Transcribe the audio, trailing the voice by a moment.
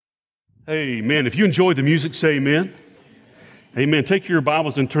Amen. If you enjoyed the music, say amen. Amen. Take your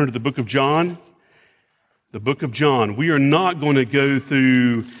Bibles and turn to the book of John. The book of John. We are not going to go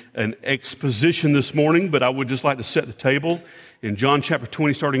through an exposition this morning, but I would just like to set the table in John chapter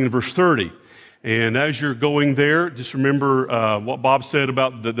 20, starting in verse 30. And as you're going there, just remember what Bob said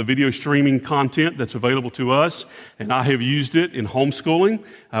about the video streaming content that's available to us. And I have used it in homeschooling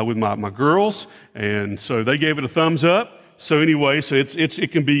with my girls. And so they gave it a thumbs up. So anyway,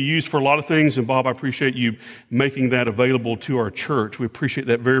 it can be used for a lot of things. And Bob, I appreciate you making that available to our church. We appreciate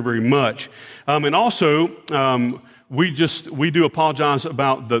that very, very much. And also, we do apologize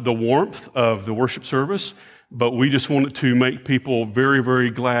about the warmth of the worship service, but we just wanted to make people very,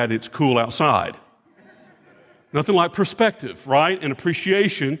 very glad it's cool outside. Nothing like perspective, right? And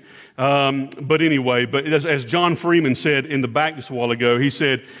appreciation. But anyway, as John Freeman said in the back just a while ago, he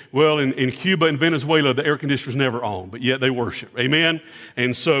said, well, in Cuba and Venezuela, the air conditioner's never on, but yet they worship. Amen?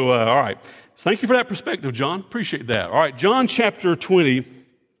 And so, all right. Thank you for that perspective, John. Appreciate that. All right, John chapter 20,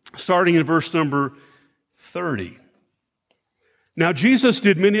 starting in verse number 30. Now, Jesus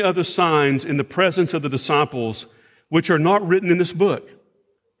did many other signs in the presence of the disciples, which are not written in this book.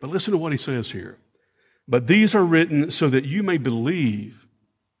 But listen to what he says here. But these are written so that you may believe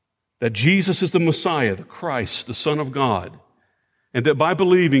that Jesus is the Messiah, the Christ, the Son of God, and that by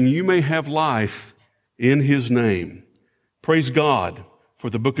believing you may have life in His name. Praise God for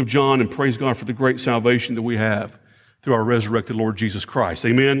the book of John, and praise God for the great salvation that we have through our resurrected Lord Jesus Christ.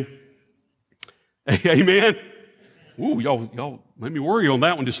 Amen? Amen? Ooh, y'all made me worry on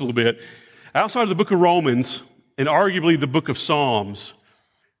that one just a little bit. Outside of the book of Romans, and arguably the book of Psalms,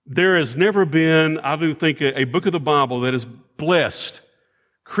 there has never been, I do think, a book of the Bible that has blessed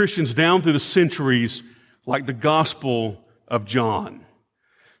Christians down through the centuries like the Gospel of John.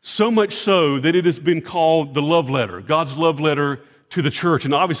 So much so that it has been called the love letter, God's love letter to the church.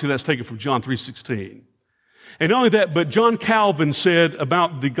 And obviously that's taken from John 3:16. And not only that, but John Calvin said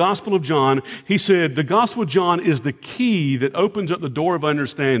about the Gospel of John, he said, the Gospel of John is the key that opens up the door of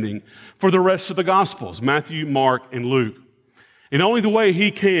understanding for the rest of the Gospels, Matthew, Mark, and Luke. In only the way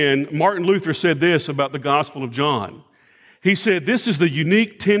he can, Martin Luther said this about the Gospel of John. He said, this is the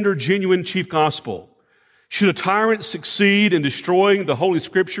unique, tender, genuine chief gospel. Should a tyrant succeed in destroying the Holy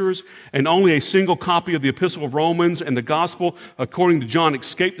Scriptures and only a single copy of the Epistle of Romans and the Gospel, according to John,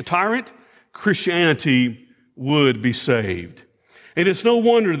 escape the tyrant, Christianity would be saved. And it's no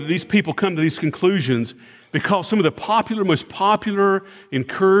wonder that these people come to these conclusions because some of the most popular,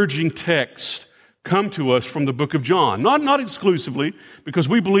 encouraging texts come to us from the book of John. Not exclusively, because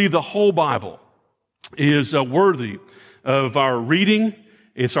we believe the whole Bible is worthy of our reading.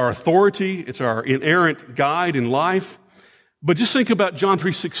 It's our authority. It's our inerrant guide in life. But just think about John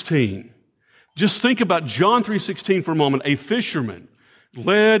 3:16. Just think about John 3:16 for a moment. A fisherman,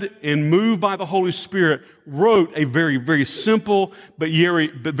 led and moved by the Holy Spirit, wrote a very, very simple but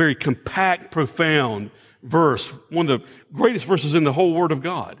very compact, profound verse. One of the greatest verses in the whole Word of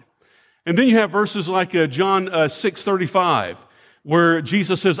God. And then you have verses like John 6:35, where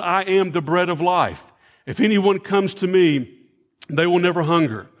Jesus says, I am the bread of life. If anyone comes to me, they will never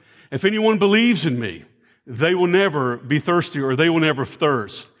hunger. If anyone believes in me, they will never be thirsty, or they will never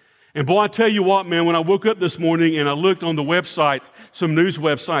thirst. And boy, I tell you what, man, when I woke up this morning and I looked on the website, some news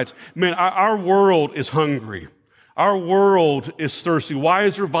websites, man, our world is hungry. Our world is thirsty. Why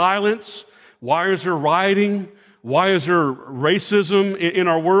is there violence? Why is there rioting? Why is there racism in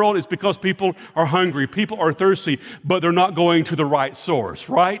our world? It's because people are hungry. People are thirsty, but they're not going to the right source,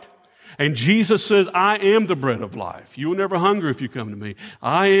 right? And Jesus says, I am the bread of life. You will never hunger if you come to me.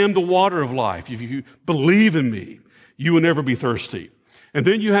 I am the water of life. If you believe in me, you will never be thirsty. And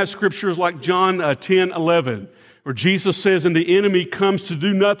then you have scriptures like John 10:11, where Jesus says, and the enemy comes to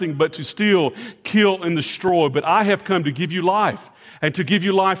do nothing but to steal, kill, and destroy. But I have come to give you life, and to give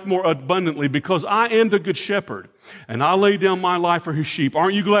you life more abundantly, because I am the good shepherd, and I lay down my life for his sheep.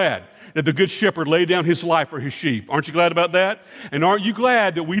 Aren't you glad that the good shepherd laid down his life for his sheep? Aren't you glad about that? And aren't you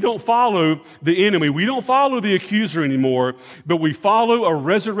glad that we don't follow the enemy? We don't follow the accuser anymore, but we follow a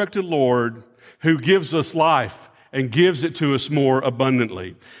resurrected Lord who gives us life and gives it to us more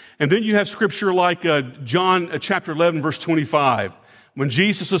abundantly. And then you have scripture like John chapter 11, verse 25, when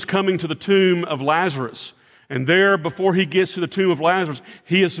Jesus is coming to the tomb of Lazarus. And there, before he gets to the tomb of Lazarus,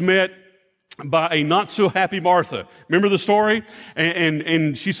 he is met by a not-so-happy Martha. Remember the story?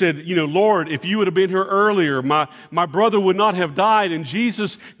 And she said, Lord, if you would have been here earlier, my brother would not have died. And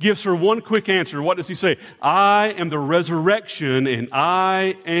Jesus gives her one quick answer. What does he say? I am the resurrection, and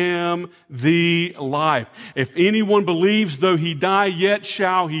I am the life. If anyone believes, though he die, yet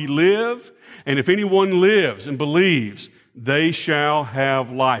shall he live. And if anyone lives and believes, they shall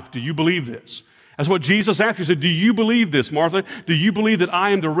have life. Do you believe this? That's what Jesus asked. He said, do you believe this, Martha? Do you believe that I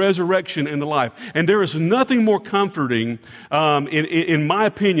am the resurrection and the life? And there is nothing more comforting, in my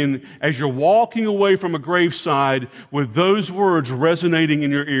opinion, as you're walking away from a graveside with those words resonating in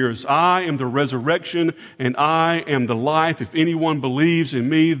your ears. I am the resurrection and I am the life. If anyone believes in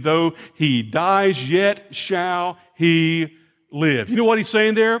me, though he dies, yet shall he live. You know what he's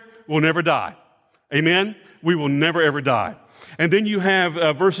saying there? We'll never die. Amen? We will never, ever die. And then you have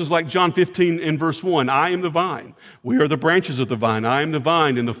verses like John 15 and verse 1. I am the vine. We are the branches of the vine. I am the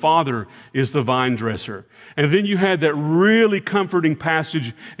vine, and the Father is the vine dresser. And then you had that really comforting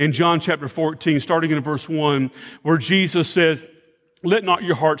passage in John chapter 14, starting in verse 1, where Jesus says, let not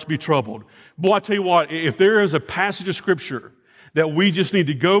your hearts be troubled. Boy, I tell you what, if there is a passage of Scripture that we just need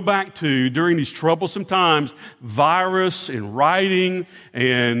to go back to during these troublesome times, virus and writing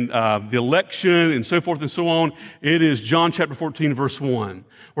and the election and so forth and so on, it is John chapter 14, verse 1,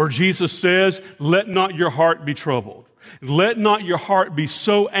 where Jesus says, let not your heart be troubled. Let not your heart be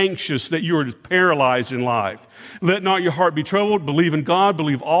so anxious that you are paralyzed in life. Let not your heart be troubled. Believe in God.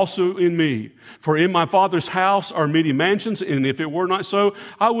 Believe also in me. For in my Father's house are many mansions, and if it were not so,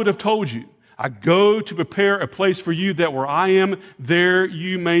 I would have told you. I go to prepare a place for you, that where I am, there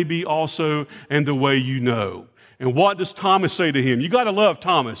you may be also, and the way you know. And what does Thomas say to him? You got to love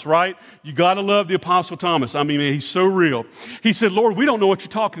Thomas, right? You got to love the Apostle Thomas. I mean, he's so real. He said, Lord, we don't know what you're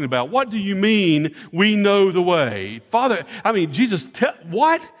talking about. What do you mean we know the way? Father, Jesus,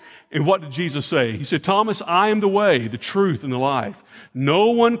 what? And what did Jesus say? He said, Thomas, I am the way, the truth, and the life. No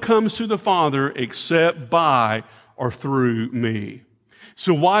one comes to the Father except by or through me.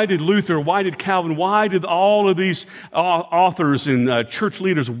 So why did Luther, why did Calvin, why did all of these authors and church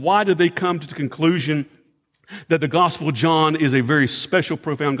leaders, why did they come to the conclusion that the Gospel of John is a very special,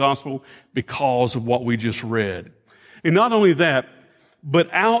 profound gospel? Because of what we just read. And not only that,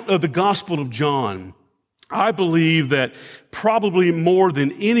 but out of the Gospel of John, I believe that probably more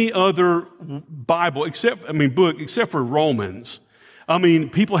than any other Bible, book, except for Romans,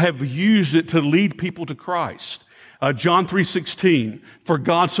 people have used it to lead people to Christ. John 3:16, for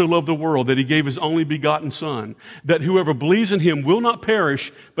God so loved the world that he gave his only begotten Son, that whoever believes in him will not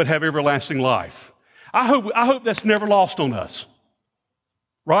perish, but have everlasting life. I hope that's never lost on us.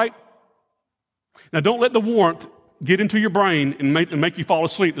 Right? Now don't let the warmth get into your brain and make you fall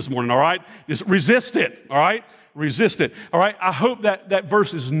asleep this morning, all right? Just resist it, all right? Resist it, all right? I hope that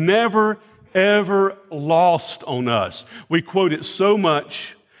verse is never, ever lost on us. We quote it so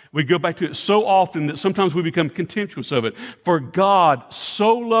much. We go back to it so often that sometimes we become contemptuous of it. For God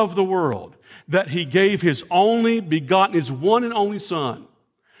so loved the world that he gave his only begotten, his one and only Son,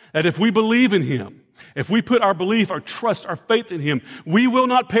 that if we believe in him, if we put our belief, our trust, our faith in him, we will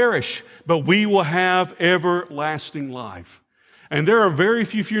not perish, but we will have everlasting life. And there are very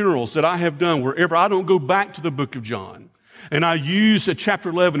few funerals that I have done wherever I don't go back to the book of John. And I use chapter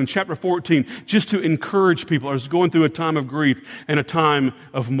 11 and chapter 14 just to encourage people as going through a time of grief and a time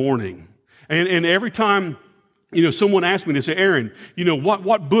of mourning. And every time, someone asks me, they say, Aaron,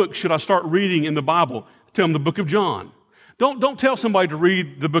 what book should I start reading in the Bible? Tell them the book of John. Don't tell somebody to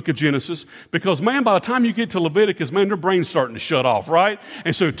read the book of Genesis, because, man, by the time you get to Leviticus, man, their brain's starting to shut off, right?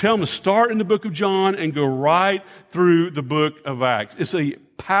 And so tell them to start in the book of John and go right through the book of Acts. It's a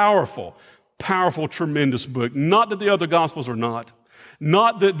powerful, tremendous book. Not that the other Gospels are not.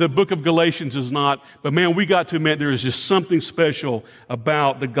 Not that the book of Galatians is not. But, man, we got to admit there is just something special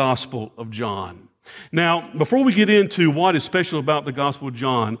about the Gospel of John. Now, before we get into what is special about the Gospel of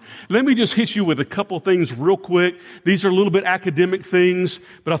John, let me just hit you with a couple things real quick. These are a little bit academic things,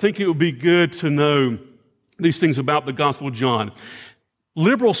 but I think it would be good to know these things about the Gospel of John.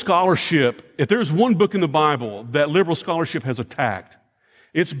 Liberal scholarship, if there's one book in the Bible that liberal scholarship has attacked,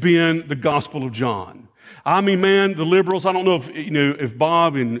 it's been the Gospel of John. The liberals, I don't know if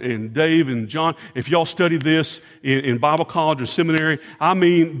Bob and Dave and John, if y'all studied this in Bible college or seminary,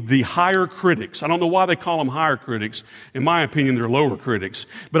 the higher critics. I don't know why they call them higher critics. In my opinion, they're lower critics.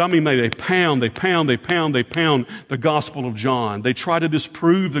 But they pound the Gospel of John. They try to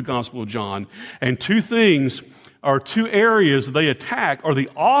disprove the Gospel of John. And two areas they attack are the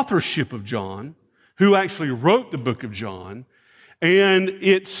authorship of John, who actually wrote the book of John, and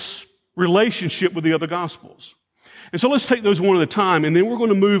its relationship with the other Gospels. And so let's take those one at a time, and then we're going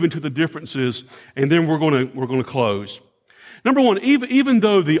to move into the differences, and then we're going to close. Number one, even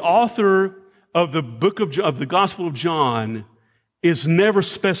though the author of the book of the Gospel of John is never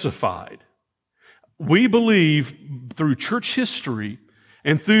specified, we believe through church history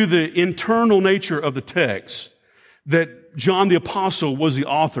and through the internal nature of the text that John the Apostle was the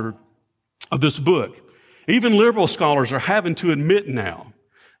author of this book. Even liberal scholars are having to admit now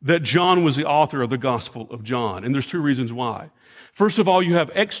that John was the author of the Gospel of John. And there's two reasons why. First of all, you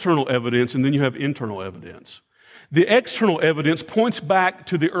have external evidence, and then you have internal evidence. The external evidence points back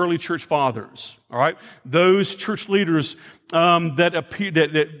to the early church fathers, all right? Those church leaders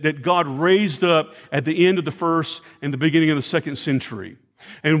that God raised up at the end of the first and the beginning of the second century.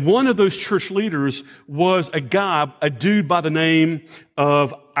 And one of those church leaders was a dude by the name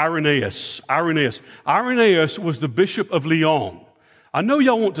of Irenaeus. Irenaeus was the Bishop of Lyon. I know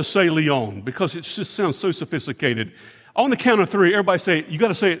y'all want to say Lyon because it just sounds so sophisticated. On the count of three, everybody say, you got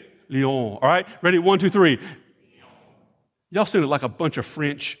to say it, Lyon, all right? Ready? 1, 2, 3. Y'all sounded like a bunch of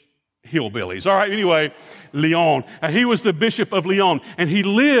French hillbillies. All right, anyway, Lyon. He was the Bishop of Lyon, and he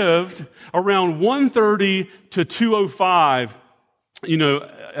lived around 130 to 205,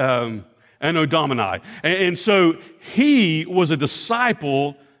 Anno Domini. And so he was a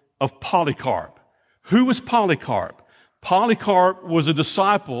disciple of Polycarp. Who was Polycarp? Polycarp was a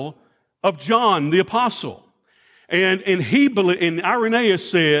disciple of John the Apostle. And Irenaeus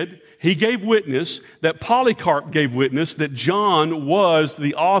said, he gave witness, that Polycarp gave witness that John was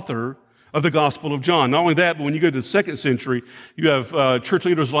the author of the Gospel of John. Not only that, but when you go to the second century, you have church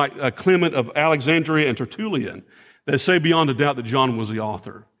leaders like Clement of Alexandria and Tertullian that say beyond a doubt that John was the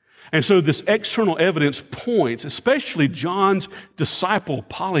author. And so this external evidence points, especially John's disciple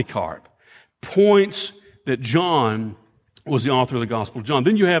Polycarp, points that John was the author of the Gospel of John.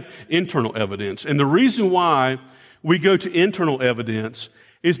 Then you have internal evidence. And the reason why we go to internal evidence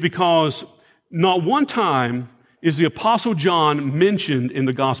is because not one time is the Apostle John mentioned in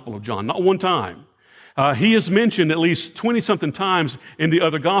the Gospel of John. Not one time. He is mentioned at least 20-something times in the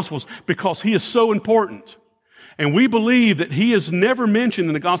other Gospels because he is so important. And we believe that he is never mentioned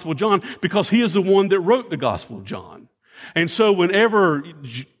in the Gospel of John because he is the one that wrote the Gospel of John. And so whenever,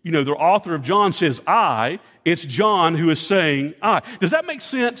 the author of John says I, it's John who is saying I. Does that make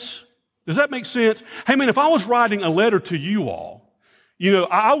sense? Does that make sense? Hey, man, if I was writing a letter to you all,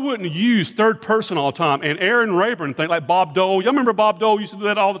 I wouldn't use third person all the time. And Aaron Rayburn, think like Bob Dole. Y'all remember Bob Dole used to do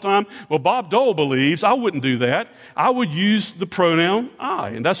that all the time? Well, Bob Dole believes I wouldn't do that. I would use the pronoun I.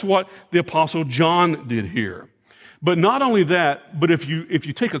 And that's what the Apostle John did here. But not only that, but if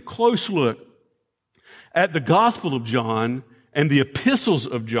you take a close look at the Gospel of John and the epistles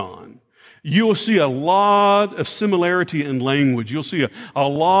of John, you will see a lot of similarity in language. You'll see a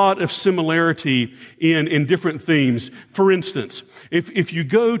lot of similarity in different themes. For instance, if you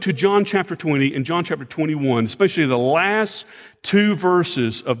go to John chapter 20 and John chapter 21, especially the last two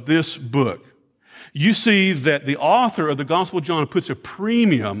verses of this book, you see that the author of the Gospel of John puts a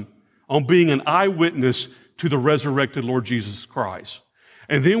premium on being an eyewitness to the resurrected Lord Jesus Christ.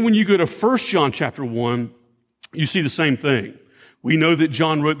 And then when you go to 1 John chapter 1, you see the same thing. We know that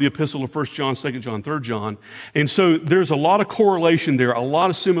John wrote the epistle of 1 John, 2 John, 3 John. And so there's a lot of correlation there, a lot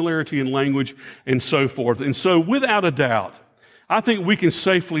of similarity in language and so forth. And so without a doubt, I think we can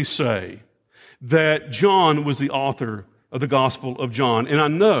safely say that John was the author of the Gospel of John. And I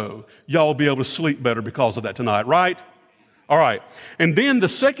know y'all will be able to sleep better because of that tonight, right? All right. And then the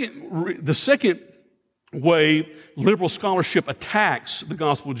second way liberal scholarship attacks the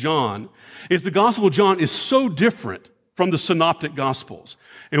Gospel of John is the Gospel of John is so different from the synoptic Gospels.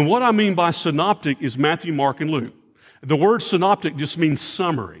 And what I mean by synoptic is Matthew, Mark, and Luke. The word synoptic just means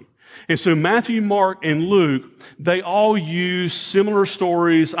summary. And so Matthew, Mark, and Luke, they all use similar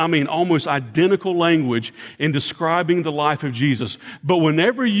stories, almost identical language in describing the life of Jesus. But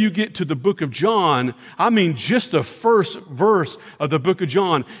whenever you get to the book of John, just the first verse of the book of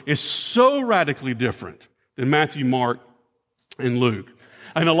John is so radically different than Matthew, Mark, and Luke.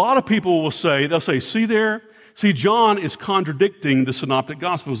 And a lot of people will say, see, John is contradicting the synoptic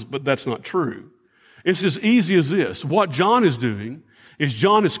Gospels, but that's not true. It's as easy as this. What John is doing is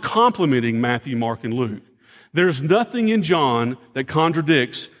John is complementing Matthew, Mark, and Luke. There's nothing in John that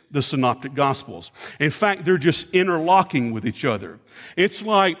contradicts the synoptic Gospels. In fact, they're just interlocking with each other. It's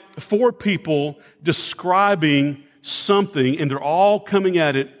like four people describing something, and they're all coming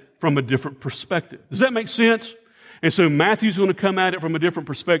at it from a different perspective. Does that make sense? And so Matthew's going to come at it from a different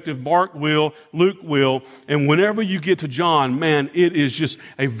perspective. Mark will, Luke will. And whenever you get to John, man, it is just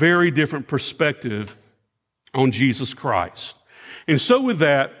a very different perspective on Jesus Christ. And so with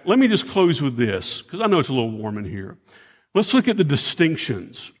that, let me just close with this, because I know it's a little warm in here. Let's look at the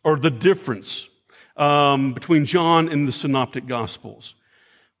distinctions or the difference between John and the synoptic Gospels.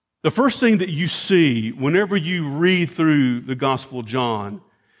 The first thing that you see whenever you read through the Gospel of John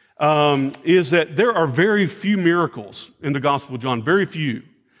is that there are very few miracles in the Gospel of John, very few.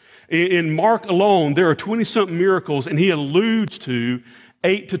 In Mark alone, there are 20-something miracles, and he alludes to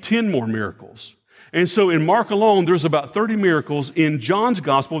 8 to 10 more miracles. And so in Mark alone, there's about 30 miracles. In John's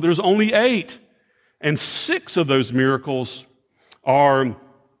gospel, there's only 8. And 6 of those miracles are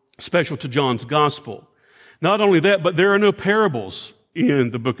special to John's gospel. Not only that, but there are no parables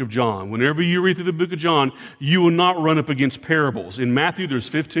in the book of John. Whenever you read through the book of John, you will not run up against parables. In Matthew, there's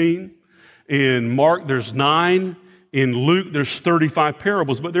 15. In Mark, there's 9. In Luke, there's 35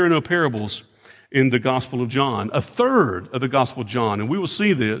 parables, but there are no parables in the Gospel of John. A third of the Gospel of John, and we will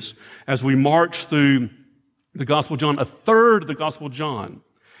see this as we march through the Gospel of John, a third of the Gospel of John,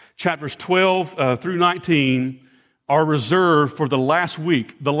 chapters 12 through 19, are reserved for the last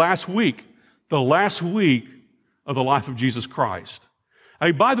week of the life of Jesus Christ.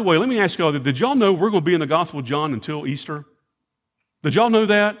 Hey, by the way, let me ask y'all, did y'all know we're going to be in the Gospel of John until Easter? Did y'all know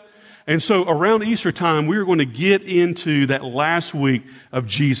that? And so around Easter time, we're going to get into that last week of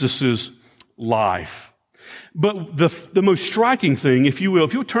Jesus' life. But the most striking thing, if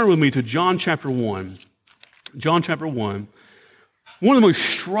you'll turn with me to John chapter 1, one of the most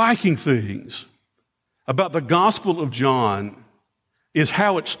striking things about the Gospel of John is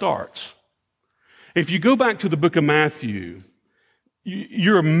how it starts. If you go back to the book of Matthew,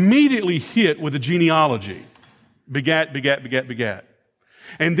 you're immediately hit with a genealogy. Begat, begat, begat, begat.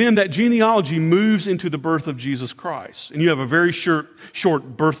 And then that genealogy moves into the birth of Jesus Christ. And you have a very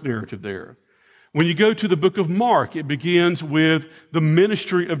short birth narrative there. When you go to the book of Mark, it begins with the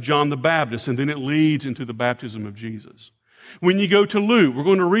ministry of John the Baptist, and then it leads into the baptism of Jesus. When you go to Luke, we're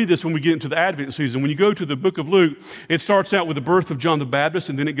going to read this when we get into the Advent season. When you go to the book of Luke, it starts out with the birth of John the Baptist,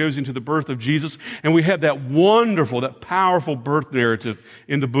 and then it goes into the birth of Jesus. And we have that wonderful, that powerful birth narrative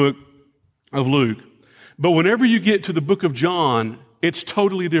in the book of Luke. But whenever you get to the book of John, it's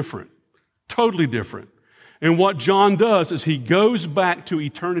totally different. Totally different. And what John does is he goes back to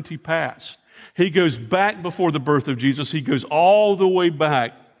eternity past. He goes back before the birth of Jesus. He goes all the way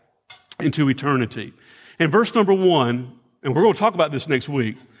back into eternity. In verse number 1, and we're going to talk about this next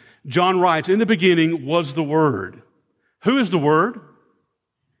week, John writes, "In the beginning was the Word." Who is the Word?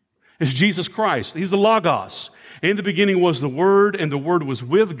 It's Jesus Christ. He's the Logos. In the beginning was the Word, and the Word was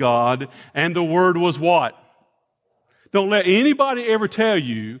with God, and the Word was what? Don't let anybody ever tell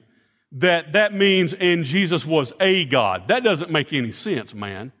you that means and Jesus was a God. That doesn't make any sense,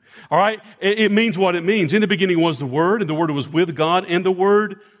 man. All right? It means what it means. In the beginning was the Word, and the Word was with God, and the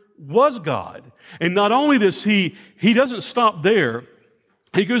Word was God. And not only this, he doesn't stop there.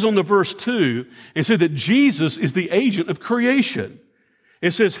 He goes on to verse 2 and said that Jesus is the agent of creation.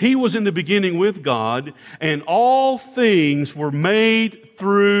 It says, He was in the beginning with God, and all things were made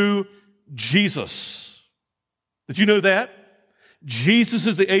through Jesus. Did you know that? Jesus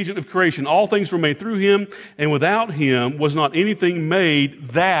is the agent of creation. All things were made through Him, and without Him was not anything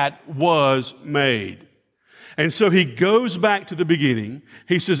made that was made. And so He goes back to the beginning.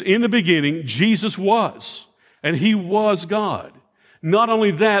 He says, in the beginning, Jesus was, and He was God. Not only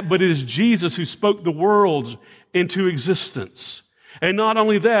that, but it is Jesus who spoke the worlds into existence. And not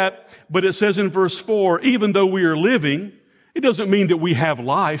only that, but it says in verse 4, even though we are living, it doesn't mean that we have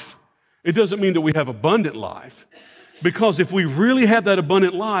life. It doesn't mean that we have abundant life. Because if we really have that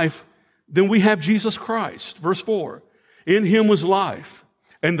abundant life, then we have Jesus Christ. Verse 4, in Him was life,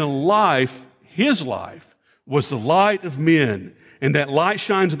 and the life, His life, was the light of men. And that light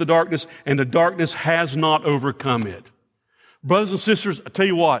shines in the darkness, and the darkness has not overcome it. Brothers and sisters, I tell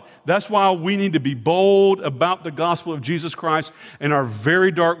you what, that's why we need to be bold about the gospel of Jesus Christ in our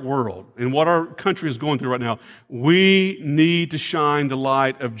very dark world, in what our country is going through right now. We need to shine the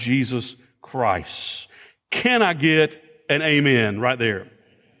light of Jesus Christ. Can I get an amen right there?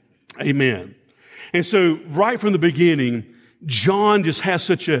 Amen. And so right from the beginning, John just has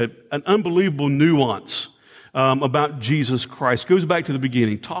such an unbelievable nuance about Jesus Christ. Goes back to the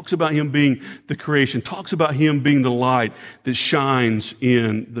beginning, talks about Him being the creation, talks about Him being the light that shines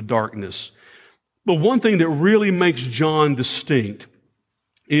in the darkness. But one thing that really makes John distinct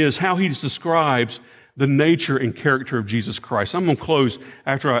is how he describes the nature and character of Jesus Christ. I'm going to close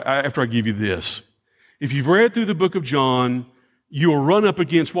after I give you this. If you've read through the book of John, you will run up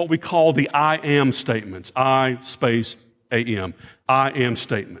against what we call the I am statements. I space A-M. I am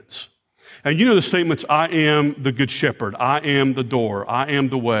statements. And you know the statements, I am the good shepherd. I am the door. I am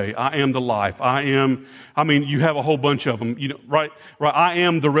the way. I am the life. You have a whole bunch of them. You know, right? I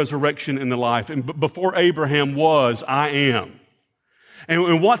am the resurrection and the life. And before Abraham was, I am.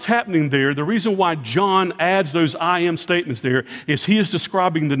 And what's happening there, the reason why John adds those I am statements there is he is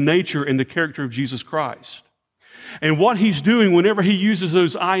describing the nature and the character of Jesus Christ. And what he's doing whenever he uses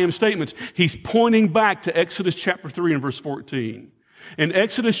those I am statements, he's pointing back to Exodus chapter 3 and verse 14. In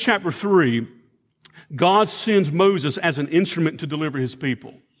Exodus chapter 3, God sends Moses as an instrument to deliver His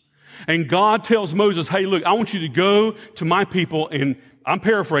people. And God tells Moses, hey, look, I want you to go to my people, and I'm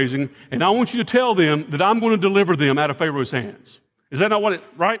paraphrasing, and I want you to tell them that I'm going to deliver them out of Pharaoh's hands. Is that not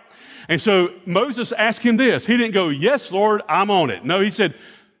right? And so Moses asked him this. He didn't go, yes, Lord, I'm on it. No, he said,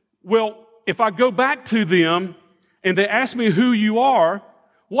 well, if I go back to them and they ask me who you are,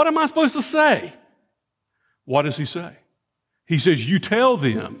 what am I supposed to say? What does he say? He says, you tell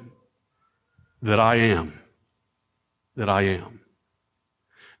them that I am. That I am.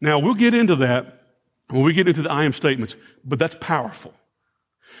 Now, we'll get into that when we get into the I am statements, but that's powerful.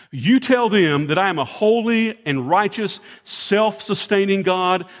 You tell them that I am a holy and righteous, self-sustaining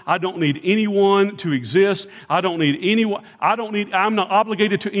God. I don't need anyone to exist. I'm not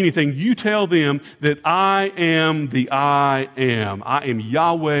obligated to anything. You tell them that I am the I am. I am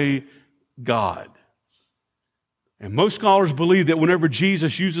Yahweh God. And most scholars believe that whenever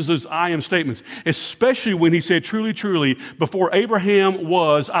Jesus uses those I am statements, especially when he said, truly, truly, before Abraham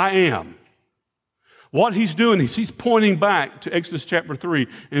was, I am. What he's doing is he's pointing back to Exodus chapter 3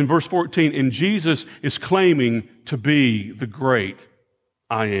 in verse 14, and Jesus is claiming to be the great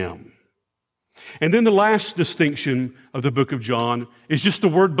I am. And then the last distinction of the book of John is just the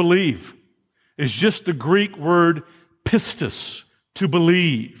word believe. It's just the Greek word pistis, to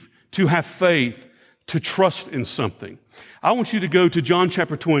believe, to have faith, to trust in something. I want you to go to John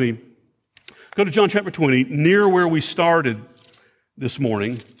chapter 20. Go to John chapter 20, near where we started this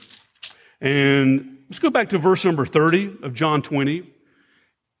morning. And let's go back to verse number 30 of John 20.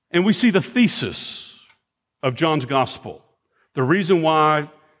 And we see the thesis of John's gospel. The reason why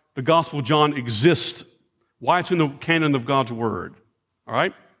the gospel of John exists, why it's in the canon of God's word. All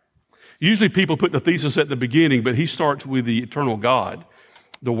right? Usually people put the thesis at the beginning, but he starts with the eternal God,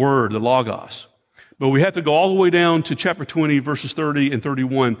 the word, the logos. But we have to go all the way down to chapter 20, verses 30 and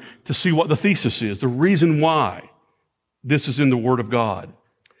 31 to see what the thesis is, the reason why this is in the Word of God.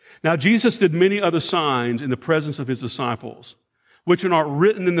 Now, Jesus did many other signs in the presence of his disciples, which are not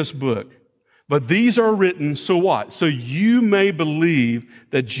written in this book. But these are written, so what? So you may believe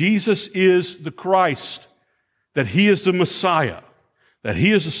that Jesus is the Christ, that he is the Messiah, that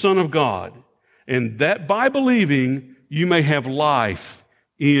he is the Son of God, and that by believing you may have life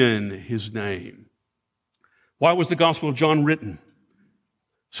in his name. Why was the Gospel of John written?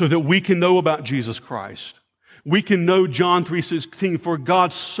 So that we can know about Jesus Christ. We can know John 3:16, for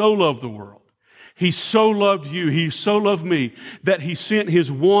God so loved the world. He so loved you, he so loved me, that he sent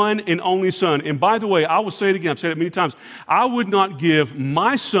his one and only Son. And by the way, I will say it again, I've said it many times, I would not give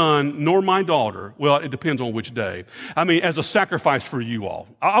my son nor my daughter, well, it depends on which day, as a sacrifice for you all.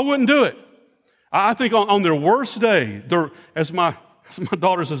 I wouldn't do it. I think on their worst day, as my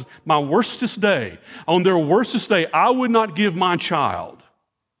daughter says, my worstest day, on their worstest day, I would not give my child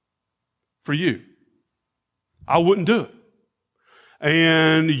for you. I wouldn't do it.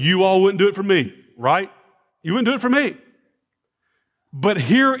 And you all wouldn't do it for me, right? You wouldn't do it for me. But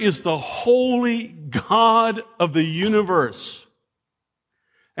here is the holy God of the universe.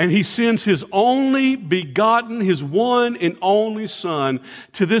 And he sends his only begotten, his one and only Son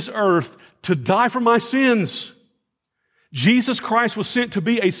to this earth to die for my sins. Jesus Christ was sent to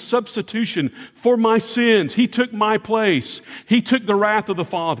be a substitution for my sins. He took my place. He took the wrath of the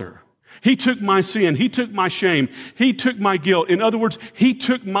Father. He took my sin. He took my shame. He took my guilt. In other words, he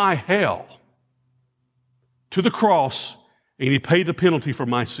took my hell to the cross, and he paid the penalty for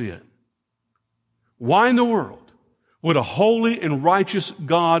my sin. Why in the world would a holy and righteous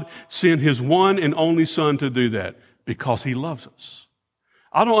God send his one and only Son to do that? Because he loves us.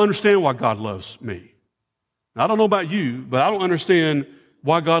 I don't understand why God loves me. I don't know about you, but I don't understand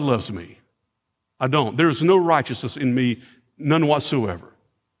why God loves me. I don't. There is no righteousness in me, none whatsoever.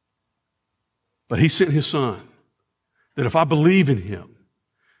 But he sent his Son, that if I believe in him,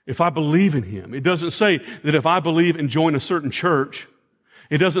 it doesn't say that if I believe and join a certain church,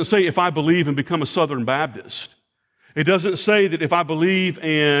 it doesn't say if I believe and become a Southern Baptist. It doesn't say that if I believe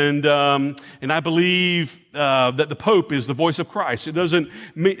and I believe that the Pope is the voice of Christ. It doesn't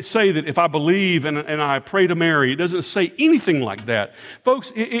say that if I believe and I pray to Mary. It doesn't say anything like that.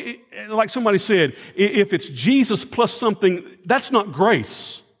 Folks, like somebody said, if it's Jesus plus something, that's not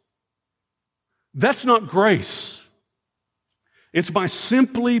grace. That's not grace. It's by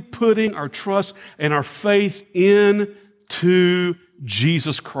simply putting our trust and our faith into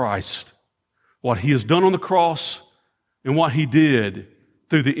Jesus Christ. What he has done on the cross and what he did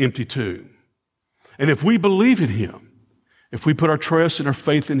through the empty tomb. And if we believe in him, if we put our trust and our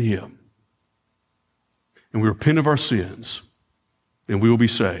faith in him, and we repent of our sins, then we will be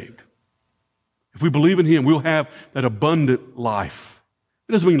saved. If we believe in him, we'll have that abundant life.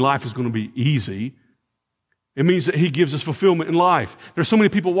 It doesn't mean life is going to be easy. It means that he gives us fulfillment in life. There's so many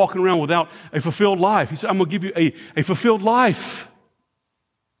people walking around without a fulfilled life. He said, I'm going to give you a fulfilled life.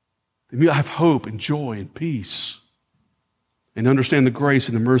 It means I have hope and joy and peace and understand the grace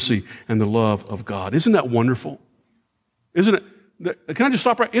and the mercy and the love of God. Isn't that wonderful? Isn't it? Can I just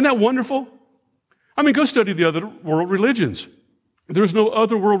stop right? Isn't that wonderful? I mean, go study the other world religions. There's no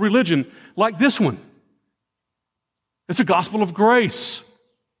other world religion like this one. It's a gospel of grace.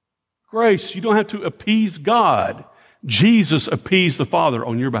 Grace. You don't have to appease God. Jesus appeased the Father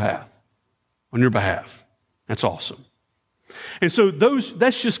on your behalf. On your behalf. That's awesome. And so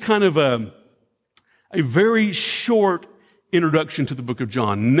that's just kind of a very short introduction to the book of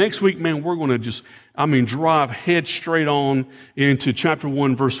John. Next week, man, we're going to just, drive head straight on into chapter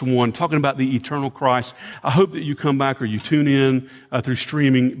 1, verse 1, talking about the eternal Christ. I hope that you come back or you tune in through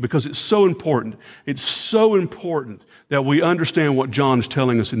streaming because it's so important. It's so important that we understand what John is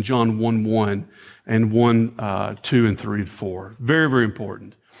telling us in John 1:1 and 1:2 and 3 and 4. Very, very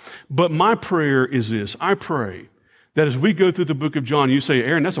important. But my prayer is this. I pray that as we go through the book of John, you say,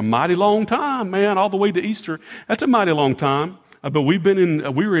 Aaron, that's a mighty long time, man, all the way to Easter. That's a mighty long time. But we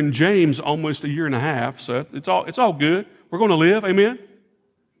were in James almost a year and a half, so it's all good. We're going to live, amen?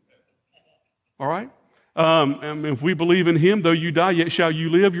 All right? And if we believe in him, though you die, yet shall you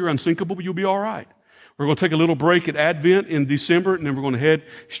live. You're unsinkable, but you'll be all right. We're going to take a little break at Advent in December, and then we're going to head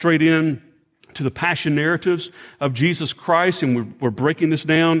straight in to the passion narratives of Jesus Christ, and we're breaking this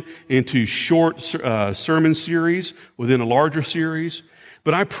down into short sermon series within a larger series.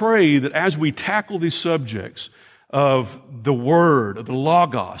 But I pray that as we tackle these subjects of the Word, of the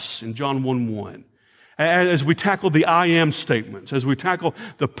Logos in John 1:1, as we tackle the I am statements, as we tackle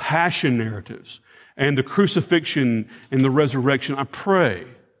the passion narratives and the crucifixion and the resurrection, I pray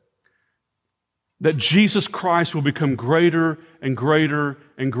that Jesus Christ will become greater and greater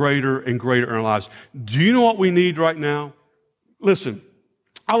and greater and greater in our lives. Do you know what we need right now? Listen,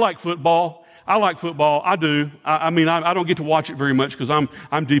 I like football. I do. I don't get to watch it very much because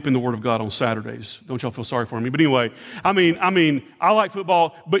I'm deep in the Word of God on Saturdays. Don't y'all feel sorry for me? But anyway, I like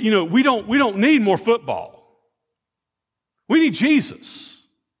football. But we don't need more football. We need Jesus.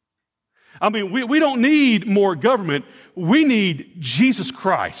 We don't need more government. We need Jesus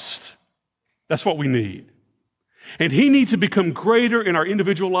Christ. That's what we need. And he needs to become greater in our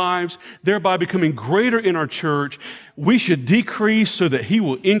individual lives, thereby becoming greater in our church. We should decrease so that he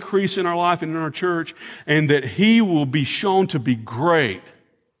will increase in our life and in our church, and that he will be shown to be great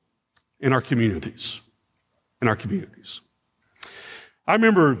in our communities. I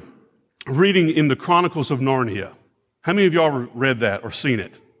remember reading in the Chronicles of Narnia. How many of y'all read that or seen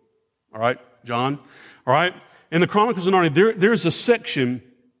it? All right, John? All right? In the Chronicles of Narnia, there's a section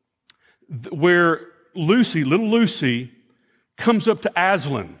where little Lucy, comes up to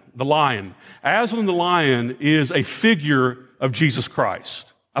Aslan, the lion. Aslan the lion is a figure of Jesus Christ.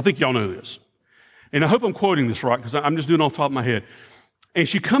 I think y'all know this. And I hope I'm quoting this right because I'm just doing it off the top of my head. And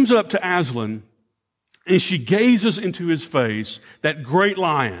she comes up to Aslan and she gazes into his face, that great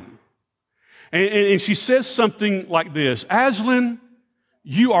lion. And she says something like this, Aslan,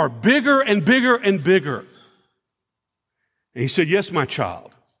 you are bigger and bigger and bigger. And he said, yes, my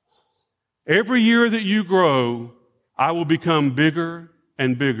child. Every year that you grow, I will become bigger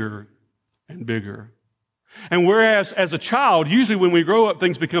and bigger and bigger. And whereas as a child, usually when we grow up,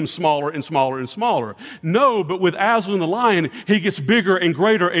 things become smaller and smaller and smaller. No, but with Aslan the lion, he gets bigger and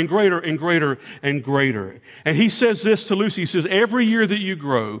greater and greater and greater and greater. And he says this to Lucy, he says, every year that you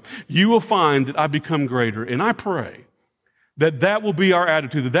grow, you will find that I become greater. And I pray that will be our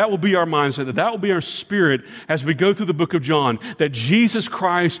attitude, that will be our mindset, that will be our spirit as we go through the book of John, that Jesus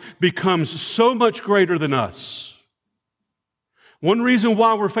Christ becomes so much greater than us. One reason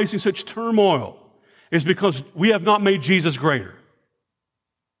why we're facing such turmoil is because we have not made Jesus greater.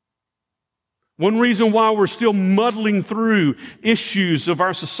 One reason why we're still muddling through issues of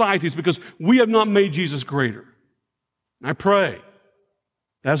our society is because we have not made Jesus greater. And I pray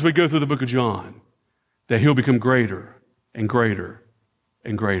as we go through the book of John that he'll become greater and greater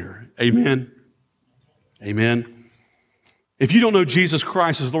and greater. Amen? Amen. If you don't know Jesus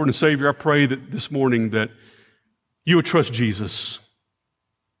Christ as Lord and Savior, I pray that this morning that you would trust Jesus.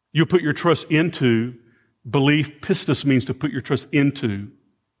 You'll put your trust into belief. Pistis means to put your trust into,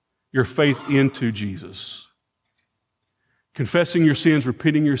 your faith into Jesus. Confessing your sins,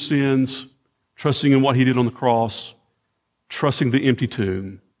 repenting your sins, trusting in what he did on the cross, trusting the empty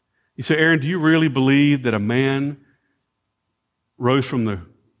tomb. You say, Aaron, do you really believe that a man rose from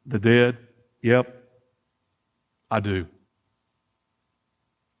the dead? Yep, I do.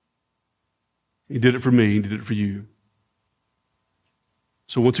 He did it for me. He did it for you.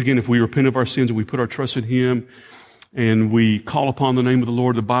 So once again, if we repent of our sins and we put our trust in Him and we call upon the name of the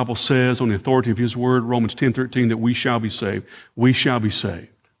Lord, the Bible says on the authority of His word, Romans 10:13, that we shall be saved. We shall be saved.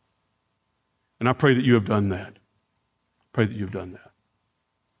 And I pray that you have done that. Pray that you've done that.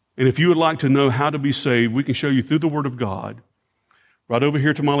 And if you would like to know how to be saved, we can show you through the Word of God. Right over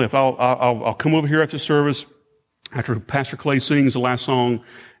here to my left. I'll come over here after service, after Pastor Clay sings the last song,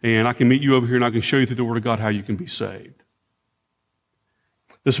 and I can meet you over here and I can show you through the Word of God how you can be saved.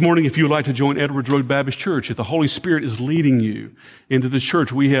 This morning, if you would like to join Edwards Road Baptist Church, if the Holy Spirit is leading you into the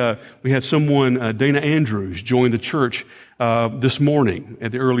church, we had someone, Dana Andrews, join the church this morning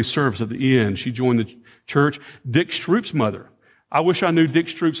at the early service at the end. She joined the church. Dick Stroop's mother. I wish I knew Dick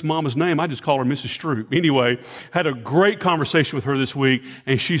Stroop's mama's name. I just call her Mrs. Stroop. Anyway, had a great conversation with her this week,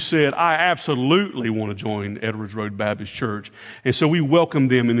 and she said, I absolutely want to join Edwards Road Baptist Church. And so we welcome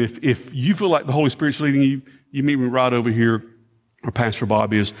them, and if you feel like the Holy Spirit's leading you, you meet me right over here, where Pastor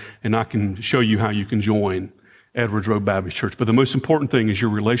Bob is, and I can show you how you can join Edwards Road Baptist Church. But the most important thing is your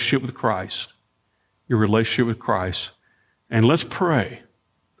relationship with Christ. Your relationship with Christ. And let's pray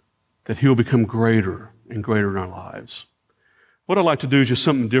that He'll become greater and greater in our lives. What I'd like to do is just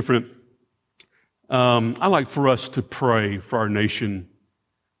something different. I like for us to pray for our nation.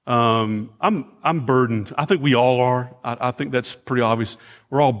 I'm burdened. I think we all are. I think that's pretty obvious.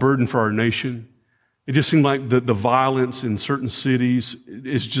 We're all burdened for our nation. It just seems like the violence in certain cities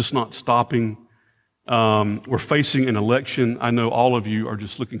is just not stopping. We're facing an election. I know all of you are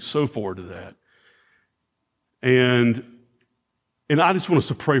just looking so forward to that. And I just want us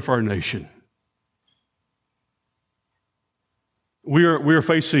to pray for our nation. We are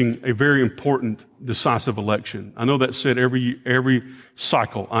facing a very important, decisive election. I know that's said every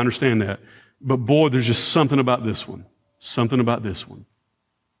cycle. I understand that. But boy, there's just something about this one. Something about this one.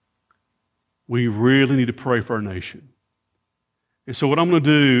 We really need to pray for our nation. And so what I'm going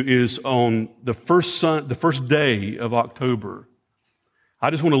to do is on the first day of October,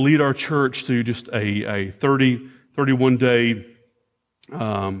 I just want to lead our church to just a 31-day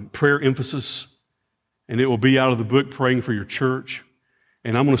prayer emphasis. And it will be out of the book, Praying for Your Church.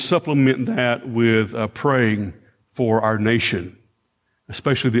 And I'm going to supplement that with praying for our nation,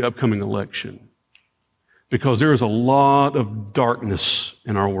 especially the upcoming election. Because there is a lot of darkness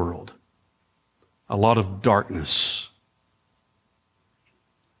in our world. A lot of darkness.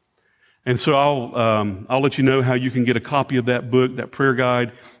 And so I'll let you know how you can get a copy of that book, that prayer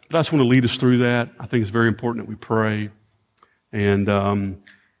guide. But I just want to lead us through that. I think it's very important that we pray. And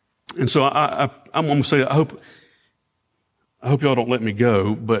so I'm going to say, I hope y'all don't let me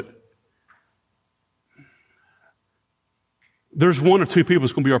go, but there's one or two people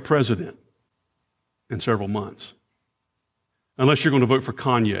that's going to be our president in several months. Unless you're going to vote for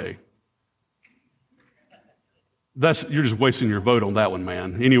Kanye. You're just wasting your vote on that one,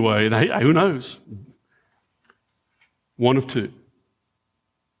 man. Anyway, who knows? One of two.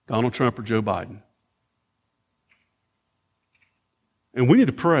 Donald Trump or Joe Biden. And we need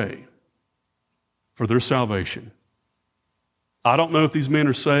to pray for their salvation. I don't know if these men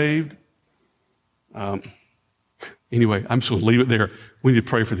are saved. Anyway, I'm just going to leave it there. We need to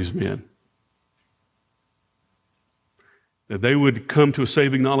pray for these men. That they would come to a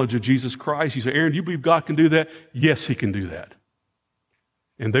saving knowledge of Jesus Christ. You say, Aaron, do you believe God can do that? Yes, He can do that.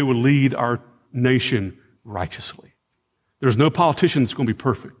 And they will lead our nation righteously. There's no politician that's going to be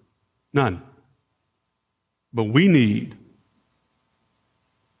perfect. None. But we need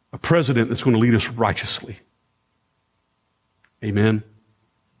a president that's going to lead us righteously. Amen.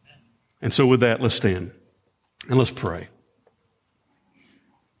 And so with that, let's stand and let's pray.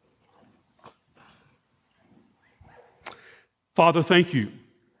 Father, thank you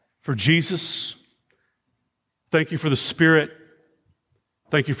for Jesus. Thank you for the Spirit.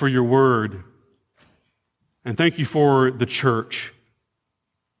 Thank you for your word. And thank you for the church.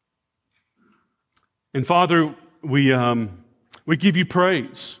 And Father, we give you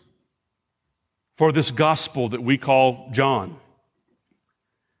praise for this gospel that we call John.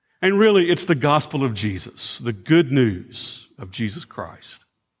 And really, it's the gospel of Jesus, the good news of Jesus Christ.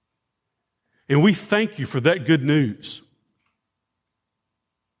 And we thank you for that good news.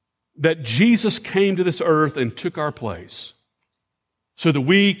 That Jesus came to this earth and took our place so that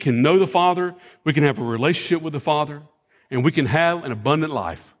we can know the Father, we can have a relationship with the Father, and we can have an abundant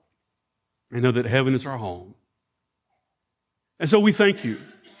life and know that heaven is our home. And so we thank you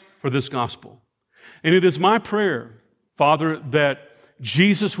for this gospel. And it is my prayer, Father, that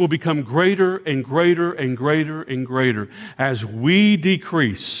Jesus will become greater and greater and greater and greater as we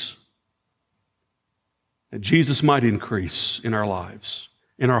decrease, that Jesus might increase in our lives,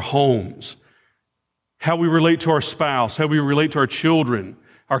 in our homes, how we relate to our spouse, how we relate to our children,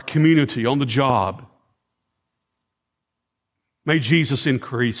 our community, on the job. May Jesus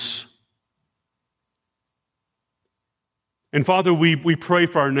increase. And Father, we pray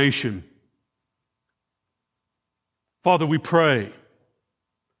for our nation. Father, we pray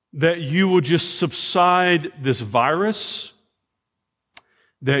that you will just subside this virus,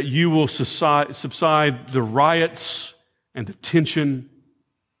 that you will subside the riots and the tension.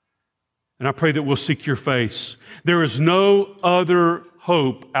 And I pray that we'll seek your face. There is no other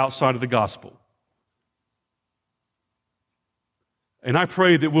hope outside of the gospel. And I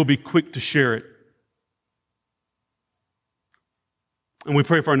pray that we'll be quick to share it. And we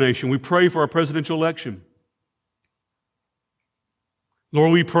pray for our nation. We pray for our presidential election.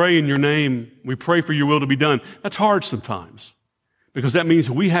 Lord, we pray in your name. We pray for your will to be done. That's hard sometimes because that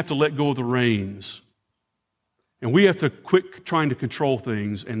means we have to let go of the reins. And we have to quit trying to control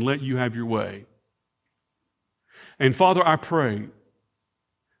things and let you have your way. And Father, I pray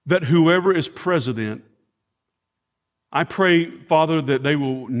that whoever is president, I pray, Father, that they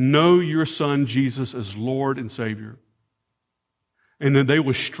will know your Son, Jesus, as Lord and Savior, and that they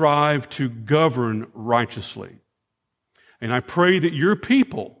will strive to govern righteously. And I pray that your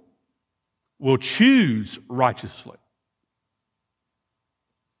people will choose righteously.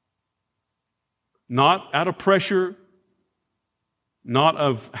 Not out of pressure, not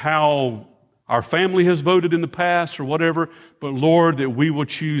of how our family has voted in the past or whatever, but Lord, that we will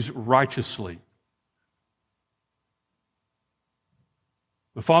choose righteously.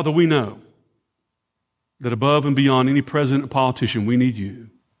 But Father, we know that above and beyond any president or politician, we need you.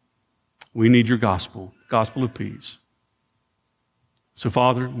 We need your gospel of peace. So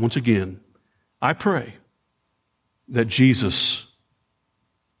Father, once again, I pray that Jesus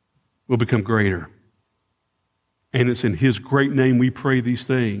will become greater. And it's in his great name we pray these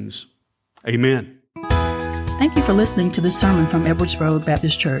things. Amen. Thank you for listening to this sermon from Edwards Road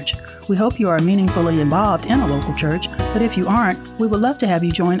Baptist Church. We hope you are meaningfully involved in a local church, but if you aren't, we would love to have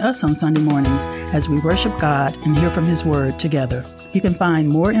you join us on Sunday mornings as we worship God and hear from his word together. You can find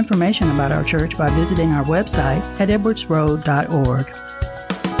more information about our church by visiting our website at edwardsroad.org.